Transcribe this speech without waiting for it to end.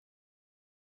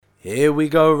Here we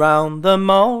go round the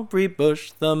mulberry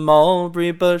bush, the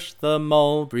mulberry bush, the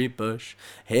mulberry bush.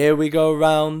 Here we go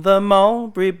round the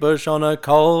mulberry bush on a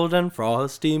cold and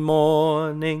frosty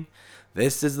morning.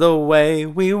 This is the way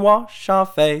we wash our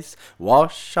face,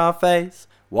 wash our face,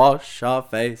 wash our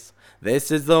face.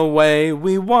 This is the way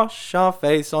we wash our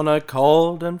face on a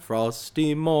cold and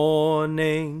frosty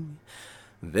morning.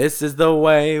 This is the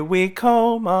way we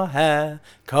comb our hair,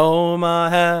 comb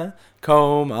our hair,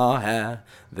 comb our hair.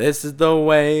 This is the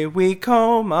way we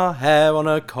comb our hair on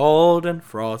a cold and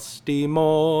frosty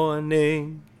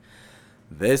morning.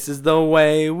 This is the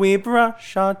way we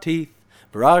brush our teeth,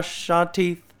 brush our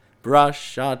teeth,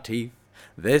 brush our teeth.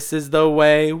 This is the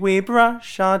way we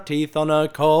brush our teeth on a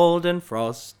cold and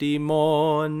frosty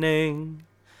morning.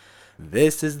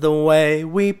 This is the way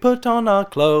we put on our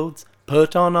clothes,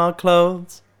 put on our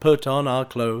clothes, put on our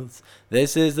clothes.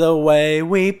 This is the way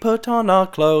we put on our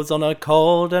clothes on a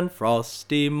cold and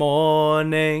frosty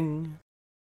morning.